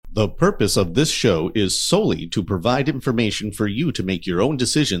The purpose of this show is solely to provide information for you to make your own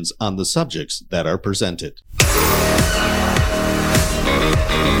decisions on the subjects that are presented.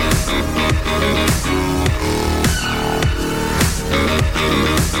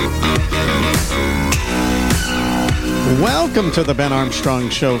 Welcome to the Ben Armstrong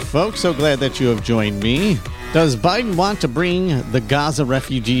Show, folks. So glad that you have joined me. Does Biden want to bring the Gaza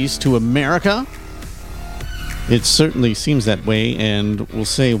refugees to America? It certainly seems that way, and we'll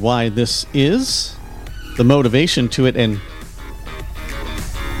say why this is, the motivation to it, and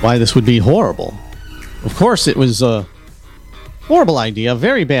why this would be horrible. Of course, it was a horrible idea, a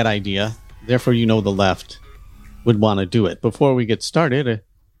very bad idea. Therefore, you know the left would want to do it. Before we get started,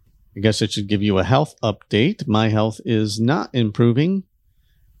 I guess I should give you a health update. My health is not improving.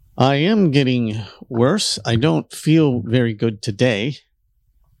 I am getting worse. I don't feel very good today.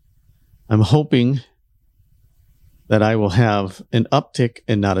 I'm hoping that I will have an uptick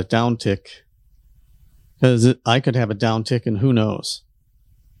and not a downtick, because I could have a downtick and who knows.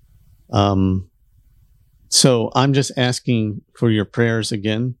 So I'm just asking for your prayers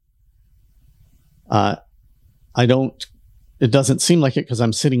again. It doesn't seem like it because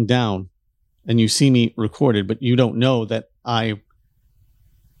I'm sitting down and you see me recorded, but you don't know that I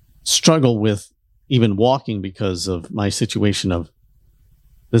struggle with even walking because of my situation of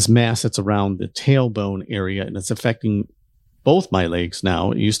this mass that's around the tailbone area, and it's affecting both my legs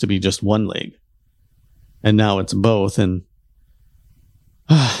now. It used to be just one leg, and now it's both, and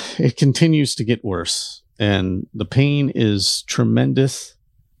it continues to get worse, and the pain is tremendous,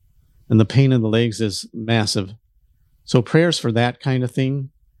 and the pain in the legs is massive. So prayers for that kind of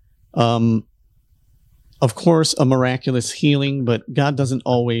thing. Of course, a miraculous healing, but God doesn't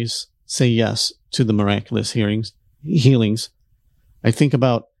always say yes to the miraculous healings. I think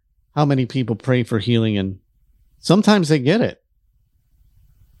about how many people pray for healing, and sometimes they get it.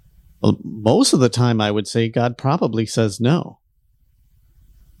 Well, most of the time, I would say God probably says no.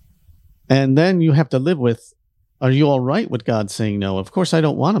 And then you have to live with, are you all right with God saying no? Of course, I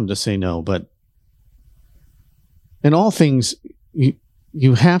don't want him to say no, but in all things,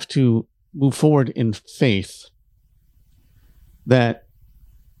 you have to move forward in faith that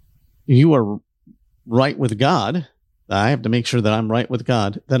you are right with God. I have to make sure that I'm right with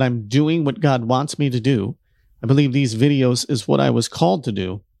God, that I'm doing what God wants me to do. I believe these videos is what I was called to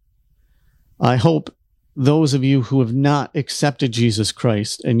do. I hope those of you who have not accepted Jesus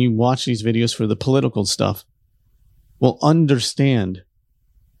Christ and you watch these videos for the political stuff will understand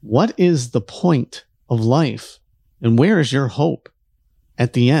what is the point of life and where is your hope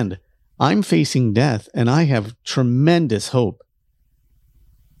at the end. I'm facing death and I have tremendous hope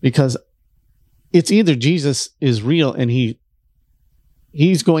because it's either Jesus is real and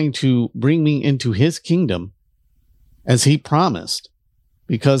he's going to bring me into his kingdom as he promised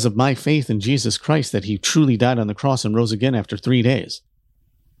because of my faith in Jesus Christ, that he truly died on the cross and rose again after 3 days.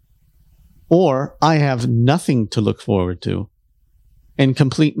 Or I have nothing to look forward to and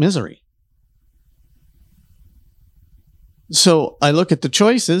complete misery. So I look at the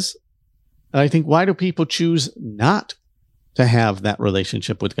choices and I think, why do people choose not to have that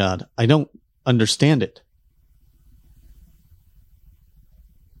relationship with God? I don't understand it.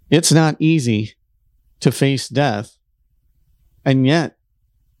 It's not easy to face death and yet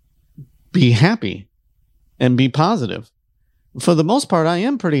be happy and be positive. For the most part, I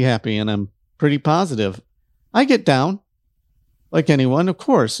am pretty happy and I'm pretty positive. I get down like anyone, of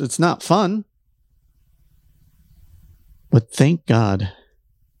course. It's not fun. But thank God.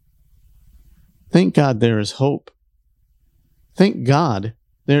 Thank God there is hope. Thank God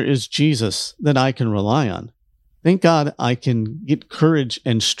there is Jesus that I can rely on. Thank God I can get courage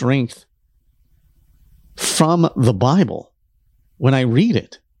and strength from the Bible when I read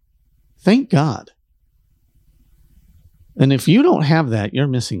it. Thank God. And if you don't have that, you're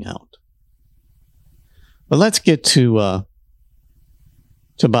missing out. But let's get to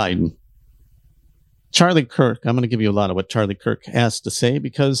Biden. Charlie Kirk. I'm going to give you a lot of what Charlie Kirk has to say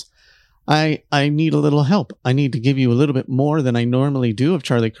because I need a little help. I need to give you a little bit more than I normally do of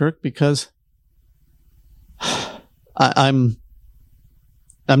Charlie Kirk because I'm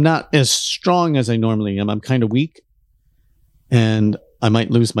not as strong as I normally am. I'm kind of weak and I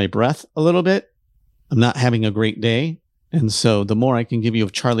might lose my breath a little bit. I'm not having a great day. And so the more I can give you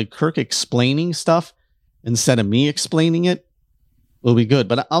of Charlie Kirk explaining stuff instead of me explaining it will be good.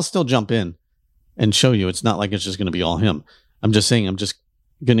 But I'll still jump in and show you. It's not like it's just going to be all him. I'm just saying I'm just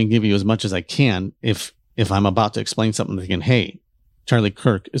going to give you as much as I can if I'm about to explain something thinking, hey, Charlie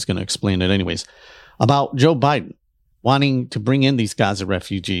Kirk is going to explain it anyways. About Joe Biden wanting to bring in these Gaza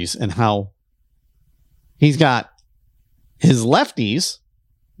refugees and how he's got his lefties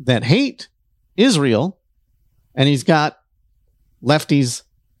that hate Israel, and he's got lefties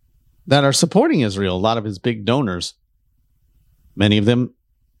that are supporting Israel. A lot of his big donors, many of them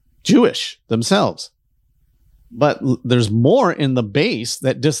Jewish themselves. But there's more in the base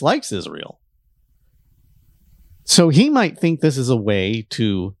that dislikes Israel. So he might think this is a way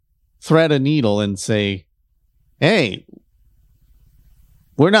to thread a needle and say, hey,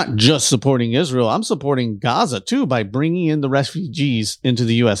 we're not just supporting Israel. I'm supporting Gaza, too, by bringing in the refugees into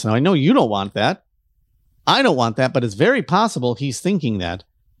the U.S. Now, I know you don't want that. I don't want that, but it's very possible he's thinking that.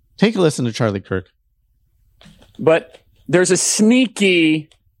 Take a listen to Charlie Kirk. But there's a sneaky,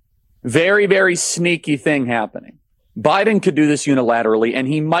 very, very sneaky thing happening. Biden could do this unilaterally, and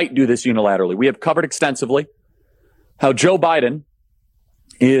he might do this unilaterally. We have covered extensively how Joe Biden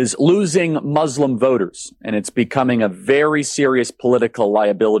is losing Muslim voters, and it's becoming a very serious political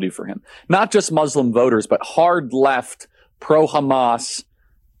liability for him. Not just Muslim voters, but hard left, pro-Hamas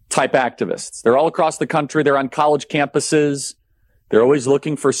type activists. They're all across the country. They're on college campuses. They're always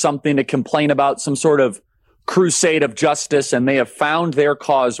looking for something to complain about, some sort of crusade of justice, and they have found their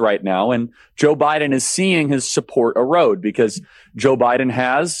cause right now. And Joe Biden is seeing his support erode because Joe Biden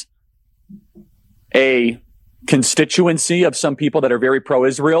has a constituency of some people that are very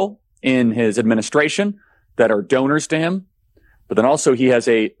pro-Israel in his administration that are donors to him. But then also he has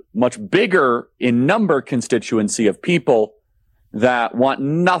a much bigger in number constituency of people that want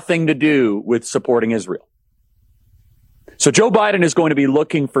nothing to do with supporting Israel. So Joe Biden is going to be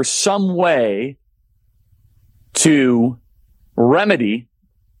looking for some way to remedy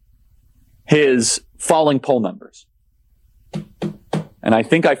his falling poll numbers. And I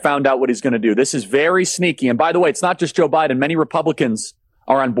think I found out what he's going to do. This is very sneaky. And by the way, it's not just Joe Biden. Many Republicans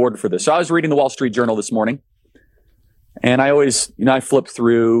are on board for this. So I was reading the Wall Street Journal this morning, and I always, I flip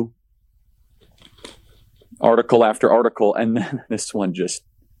through article after article, and then this one just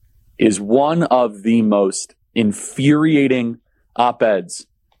is one of the most infuriating op-eds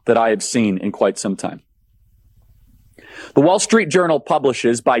that I have seen in quite some time. The Wall Street Journal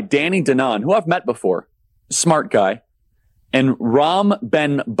publishes by Danny Danon, who I've met before, smart guy, and Ram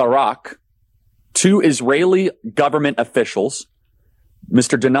Ben Barak, two Israeli government officials.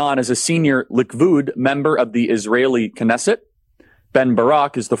 Mr. Danon is a senior Likud member of the Israeli Knesset. Ben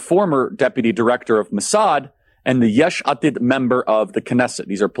Barak is the former deputy director of Mossad and the Yesh Atid member of the Knesset.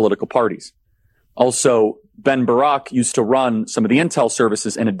 These are political parties. Also, Ben Barak used to run some of the intel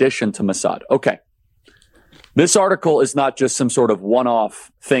services in addition to Mossad. Okay. This article is not just some sort of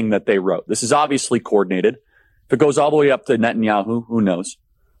one-off thing that they wrote. This is obviously coordinated. If it goes all the way up to Netanyahu, who knows?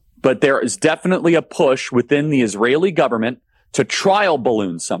 But there is definitely a push within the Israeli government to trial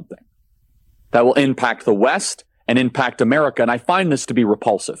balloon something that will impact the West and impact America. And I find this to be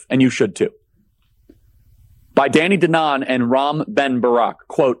repulsive, and you should too. By Danny Danon and Ram Ben Barak,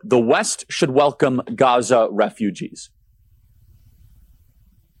 quote, "The West should welcome Gaza refugees."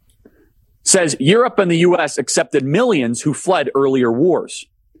 Says Europe and the U.S. accepted millions who fled earlier wars.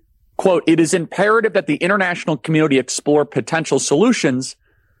 Quote, "It is imperative that the international community explore potential solutions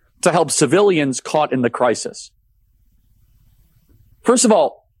to help civilians caught in the crisis." First of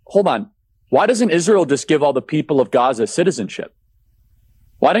all, hold on. Why doesn't Israel just give all the people of Gaza citizenship?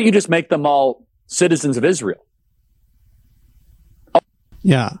 Why don't you just make them all citizens of Israel?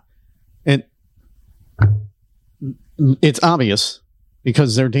 Yeah. It's obvious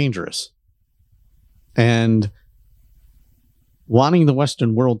because they're dangerous. And wanting the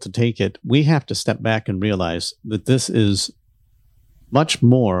Western world to take it, we have to step back and realize that this is much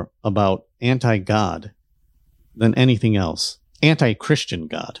more about anti-God than anything else. Anti-Christian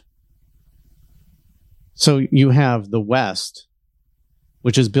God. So you have the West,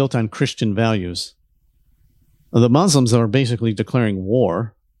 which is built on Christian values. The Muslims are basically declaring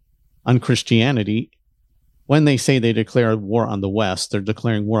war on Christianity. When they say they declare war on the West, they're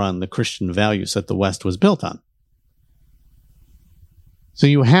declaring war on the Christian values that the West was built on. So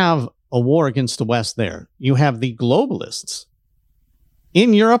you have a war against the West there. You have the globalists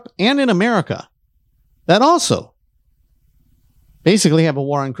in Europe and in America that also basically have a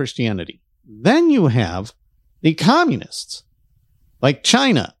war on Christianity. Then you have the communists like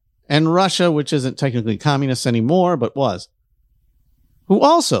China and Russia, which isn't technically communist anymore, but was, who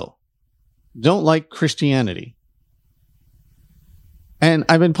also don't like Christianity. And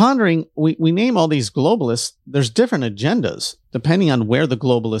I've been pondering, we name all these globalists, there's different agendas depending on where the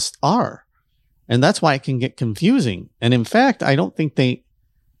globalists are. And that's why it can get confusing. And in fact, I don't think they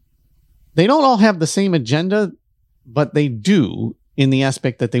don't all have the same agenda, but they do in the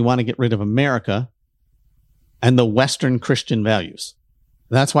aspect that they want to get rid of America and the Western Christian values.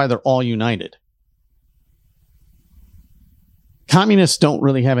 That's why they're all united. communists don't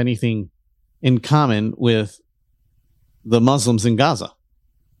really have anything in common with the Muslims in Gaza.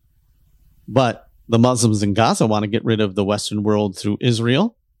 But the Muslims in Gaza want to get rid of the Western world through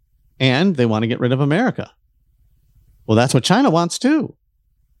Israel, and they want to get rid of America. Well, that's what China wants too.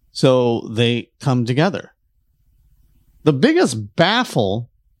 So they come together. The biggest baffle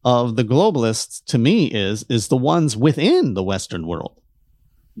of the globalists to me is the ones within the Western world.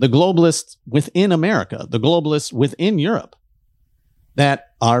 The globalists within America, the globalists within Europe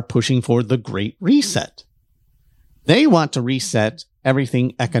that are pushing for the Great Reset. They want to reset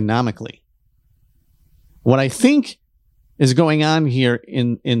everything economically. What I think is going on here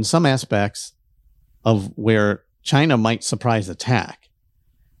in some aspects of where China might surprise attack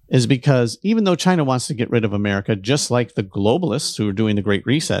is because even though China wants to get rid of America, just like the globalists who are doing the Great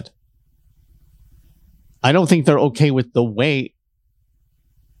Reset, I don't think they're okay with the way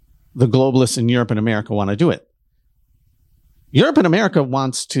the globalists in Europe and America want to do it. Europe and America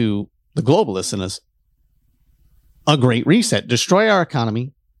wants to, the globalists in us, a Great Reset, destroy our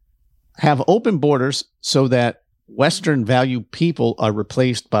economy, have open borders so that Western value people are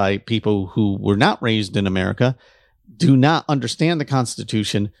replaced by people who were not raised in America, do not understand the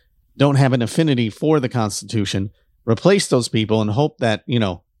Constitution, don't have an affinity for the Constitution, replace those people and hope that,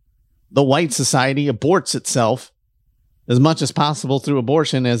 the white society aborts itself as much as possible through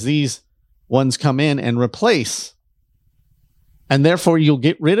abortion as these ones come in and replace. And therefore, you'll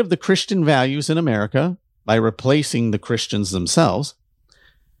get rid of the Christian values in America by replacing the Christians themselves.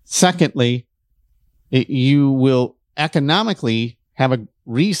 Secondly, you will economically have a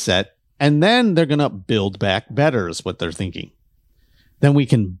reset, and then they're going to build back better is what they're thinking. Then we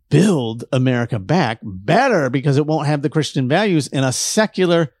can build America back better because it won't have the Christian values in a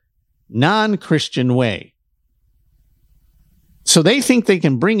secular, non-Christian way. So they think they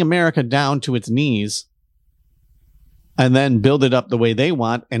can bring America down to its knees and then build it up the way they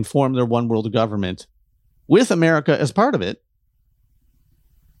want and form their one world government with America as part of it.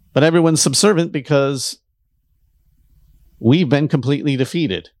 But everyone's subservient because we've been completely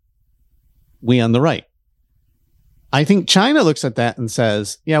defeated. We on the right. I think China looks at that and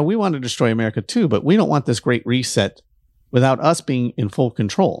says, yeah, we want to destroy America too, but we don't want this great reset without us being in full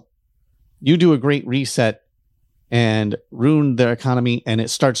control. You do a great reset and ruin their economy, and it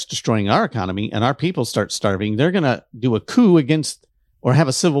starts destroying our economy, and our people start starving. They're going to do a coup against or have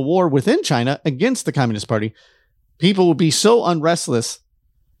a civil war within China against the Communist Party. People will be so unrestless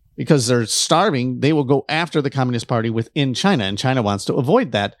because they're starving, they will go after the Communist Party within China, and China wants to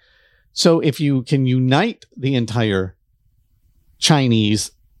avoid that. So if you can unite the entire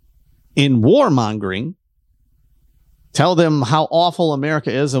Chinese in warmongering, tell them how awful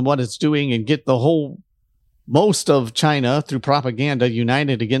America is and what it's doing, and get most of China through propaganda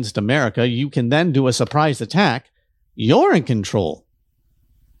united against America, you can then do a surprise attack. You're in control.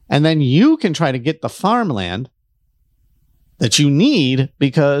 And then you can try to get the farmland that you need,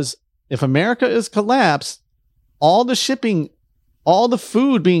 because if America is collapsed, all the shipping, all the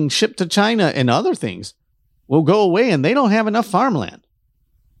food being shipped to China and other things will go away, and they don't have enough farmland.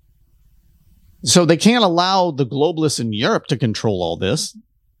 So they can't allow the globalists in Europe to control all this,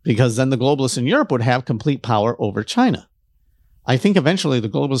 because then the globalists in Europe would have complete power over China. I think eventually the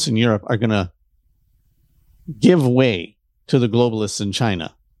globalists in Europe are going to give way to the globalists in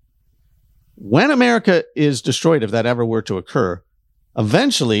China. When America is destroyed, if that ever were to occur,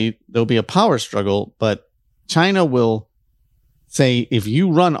 eventually there'll be a power struggle, but China will say, if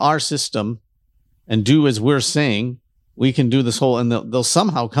you run our system and do as we're saying, we can do this whole, and they'll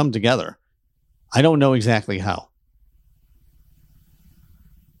somehow come together. I don't know exactly how.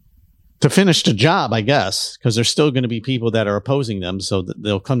 To finish the job, I guess, because there's still going to be people that are opposing them, so that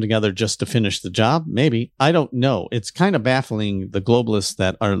they'll come together just to finish the job. Maybe. I don't know. It's kind of baffling, the globalists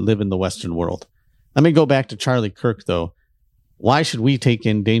that live in the Western world. Let me go back to Charlie Kirk, though. Why should we take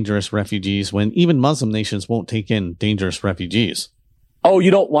in dangerous refugees when even Muslim nations won't take in dangerous refugees? Oh,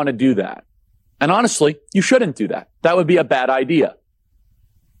 you don't want to do that. And honestly, you shouldn't do that. That would be a bad idea.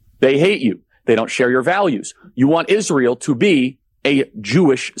 They hate you. They don't share your values. You want Israel to be a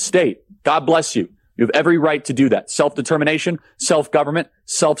Jewish state. God bless you. You have every right to do that. Self-determination, self-government,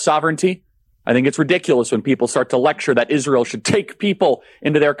 self-sovereignty. I think it's ridiculous when people start to lecture that Israel should take people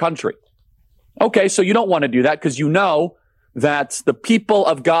into their country. Okay, so you don't want to do that because you know that the people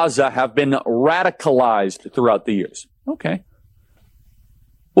of Gaza have been radicalized throughout the years. Okay.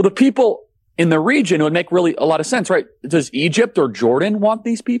 Well, the people in the region would make really a lot of sense, right? Does Egypt or Jordan want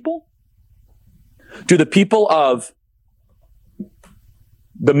these people? Do the people of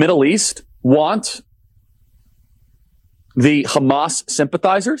the Middle East want the Hamas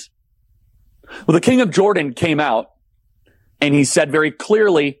sympathizers? Well, the king of Jordan came out And he said very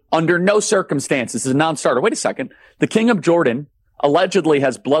clearly, under no circumstances, this is a non-starter. Wait a second. The king of Jordan allegedly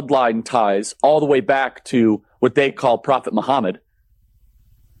has bloodline ties all the way back to what they call Prophet Muhammad.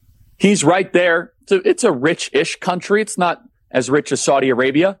 He's right there. So it's a rich-ish country. It's not as rich as Saudi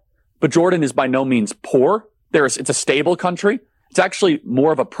Arabia, but Jordan is by no means poor. It's a stable country. It's actually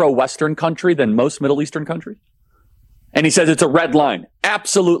more of a pro-Western country than most Middle Eastern countries. And he says it's a red line.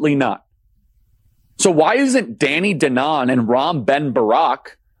 Absolutely not. So why isn't Danny Danon and Ram Ben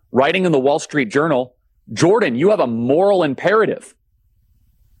Barak writing in the Wall Street Journal, Jordan, you have a moral imperative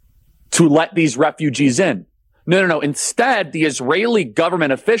to let these refugees in? No. Instead, the Israeli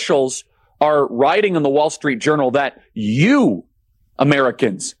government officials are writing in the Wall Street Journal that you,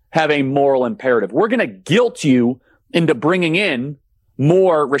 Americans, have a moral imperative. We're going to guilt you into bringing in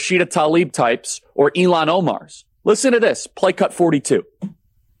more Rashida Tlaib types or Ilhan Omars. Listen to this, play cut 42.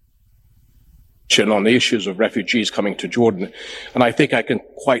 On the issues of refugees coming to Jordan. And I think I can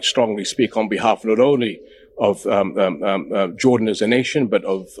quite strongly speak on behalf not only of Jordan as a nation, but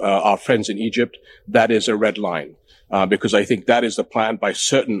of our friends in Egypt. That is a red line, because I think that is the plan by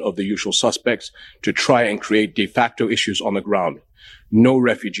certain of the usual suspects to try and create de facto issues on the ground. No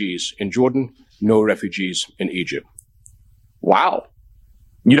refugees in Jordan, no refugees in Egypt. Wow.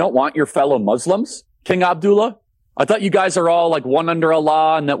 You don't want your fellow Muslims, King Abdullah? I thought you guys are all like one under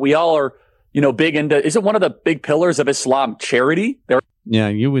Allah and that we all are, big into, isn't one of the big pillars of Islam charity? Yeah,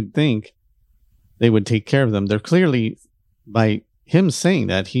 you would think they would take care of them. They're clearly, by him saying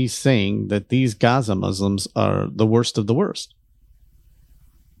that, he's saying that these Gaza Muslims are the worst of the worst.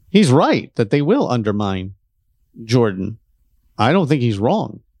 He's right that they will undermine Jordan. I don't think he's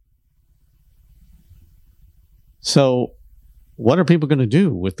wrong. So what are people going to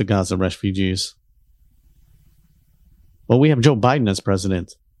do with the Gaza refugees? Well, we have Joe Biden as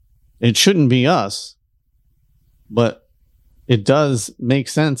president. It shouldn't be us, but it does make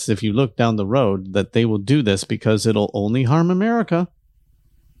sense if you look down the road that they will do this because it'll only harm America.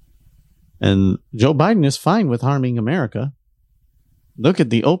 And Joe Biden is fine with harming America. Look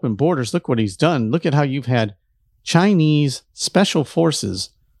at the open borders. Look what he's done. Look at how you've had Chinese special forces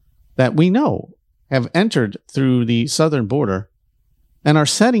that we know have entered through the southern border and are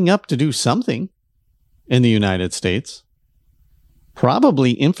setting up to do something in the United States.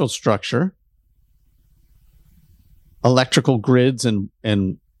 Probably infrastructure, electrical grids,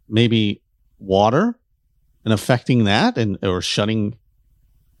 and maybe water, and affecting that, or shutting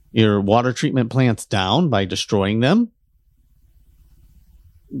your water treatment plants down by destroying them.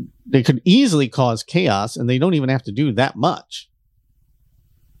 They could easily cause chaos, and they don't even have to do that much.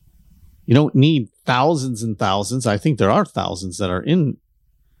 You don't need thousands and thousands. I think there are thousands that are in,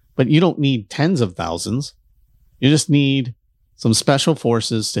 but you don't need tens of thousands. You just need some special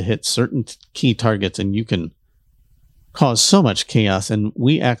forces to hit certain key targets, and you can cause so much chaos, and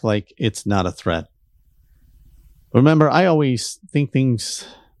we act like it's not a threat. Remember, I always think things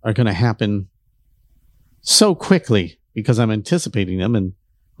are going to happen so quickly because I'm anticipating them, and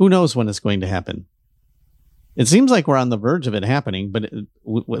who knows when it's going to happen. It seems like we're on the verge of it happening, but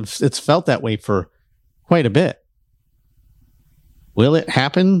it's felt that way for quite a bit. Will it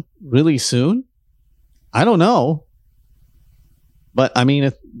happen really soon? I don't know. But I mean,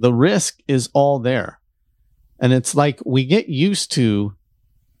 the risk is all there. And it's like we get used to,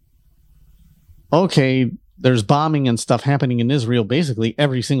 okay, there's bombing and stuff happening in Israel basically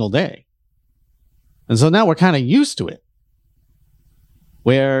every single day. And so now we're kind of used to it,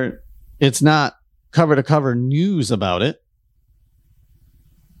 where it's not cover to cover news about it.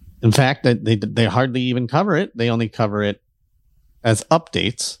 In fact, they hardly even cover it. They only cover it as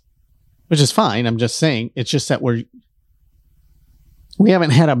updates, which is fine. I'm just saying, it's just that we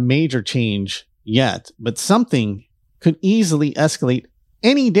haven't had a major change yet, but something could easily escalate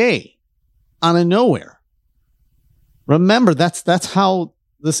any day out of nowhere. Remember, that's how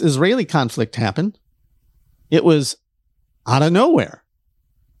this Israeli conflict happened. It was out of nowhere.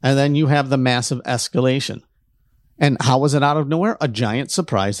 And then you have the massive escalation. And how was it out of nowhere? A giant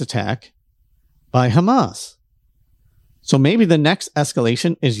surprise attack by Hamas. So maybe the next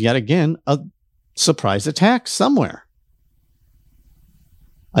escalation is yet again a surprise attack somewhere.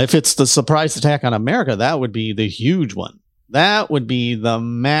 If it's the surprise attack on America, that would be the huge one. That would be the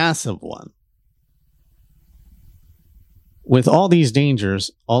massive one. With all these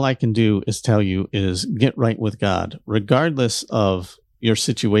dangers, all I can do is tell you is get right with God, regardless of your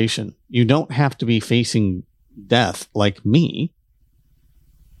situation. You don't have to be facing death like me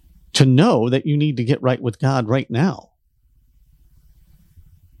to know that you need to get right with God right now.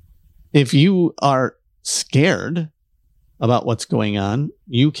 If you are scared about what's going on,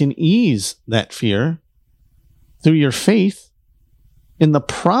 you can ease that fear through your faith in the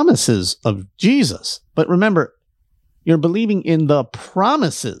promises of Jesus. But remember, you're believing in the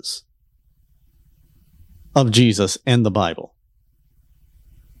promises of Jesus and the Bible.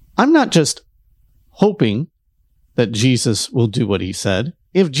 I'm not just hoping that Jesus will do what he said.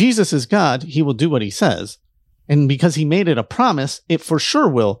 If Jesus is God, he will do what he says. And because he made it a promise, it for sure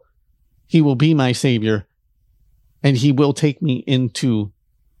will. He will be my Savior, and he will take me into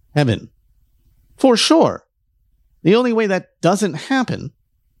heaven. For sure. The only way that doesn't happen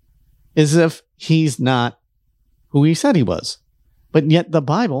is if he's not who he said he was. But yet the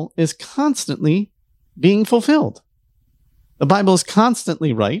Bible is constantly being fulfilled. The Bible is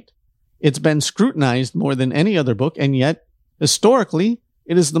constantly right. It's been scrutinized more than any other book, and yet, historically,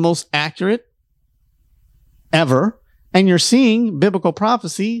 it is the most accurate ever. And you're seeing biblical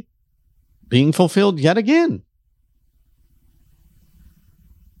prophecy being fulfilled yet again,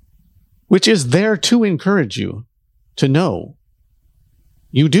 which is there to encourage you to know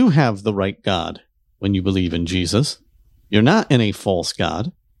you do have the right God when you believe in Jesus. You're not in a false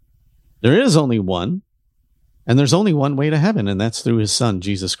God. There is only one, and there's only one way to heaven, and that's through his Son,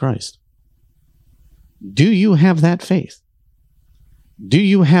 Jesus Christ. Do you have that faith? Do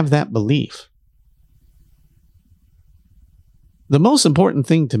you have that belief? The most important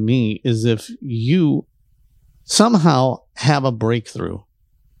thing to me is if you somehow have a breakthrough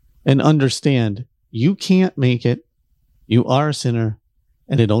and understand you can't make it, you are a sinner,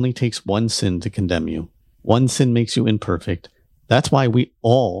 and it only takes one sin to condemn you. One sin makes you imperfect. That's why we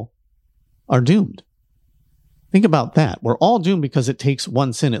all are doomed. Think about that. We're all doomed because it takes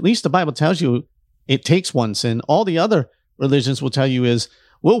one sin. At least the Bible tells you it takes one sin. All the other religions will tell you is,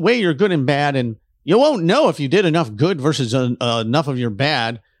 we'll weigh your good and bad, and you won't know if you did enough good versus enough of your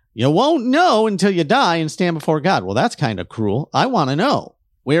bad. You won't know until you die and stand before God. Well, that's kind of cruel. I want to know.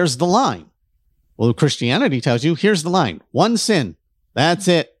 Where's the line? Well, Christianity tells you, here's the line. One sin. That's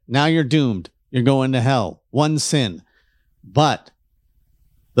it. Now you're doomed. You're going to hell. One sin. But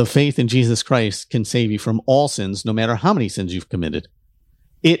the faith in Jesus Christ can save you from all sins, no matter how many sins you've committed.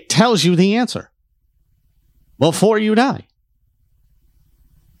 It tells you the answer before you die.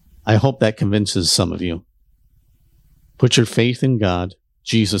 I hope that convinces some of you. Put your faith in God,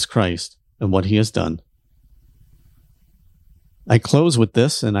 Jesus Christ, and what he has done. I close with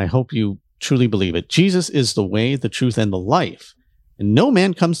this, and I hope you truly believe it. Jesus is the way, the truth, and the life, and no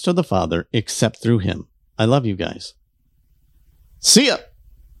man comes to the Father except through him. I love you guys. See ya!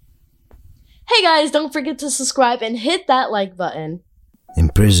 Hey guys, don't forget to subscribe and hit that like button.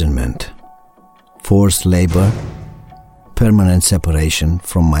 Imprisonment, forced labor, permanent separation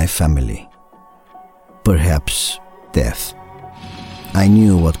from my family, perhaps death. I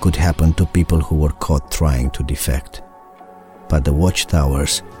knew what could happen to people who were caught trying to defect, but the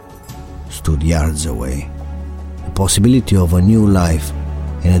watchtowers stood yards away. The possibility of a new life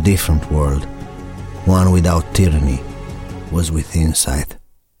in a different world, one without tyranny, was within sight.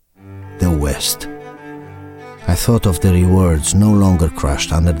 The West. I thought of the rewards no longer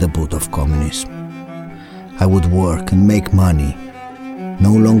crushed under the boot of communism. I would work and make money,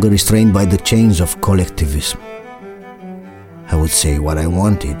 no longer restrained by the chains of collectivism. I would say what I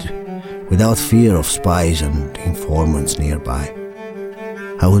wanted, without fear of spies and informants nearby.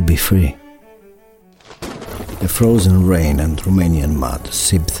 I would be free. The frozen rain and Romanian mud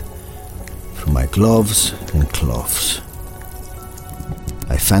seeped through my gloves and cloths.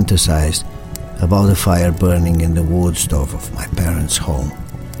 I fantasized about the fire burning in the wood stove of my parents' home.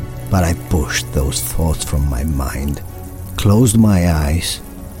 But I pushed those thoughts from my mind, closed my eyes,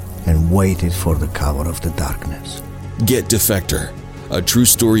 and waited for the cover of the darkness. Get Defector, a true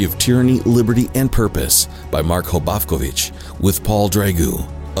story of tyranny, liberty, and purpose by Mark Hobafkovich with Paul Dragu.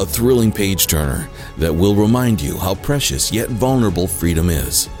 A thrilling page-turner that will remind you how precious yet vulnerable freedom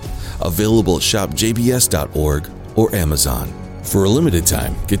is. Available at shopjbs.org or Amazon. For a limited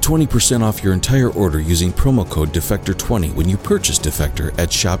time, get 20% off your entire order using promo code Defector20 when you purchase Defector at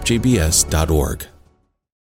shopjbs.org.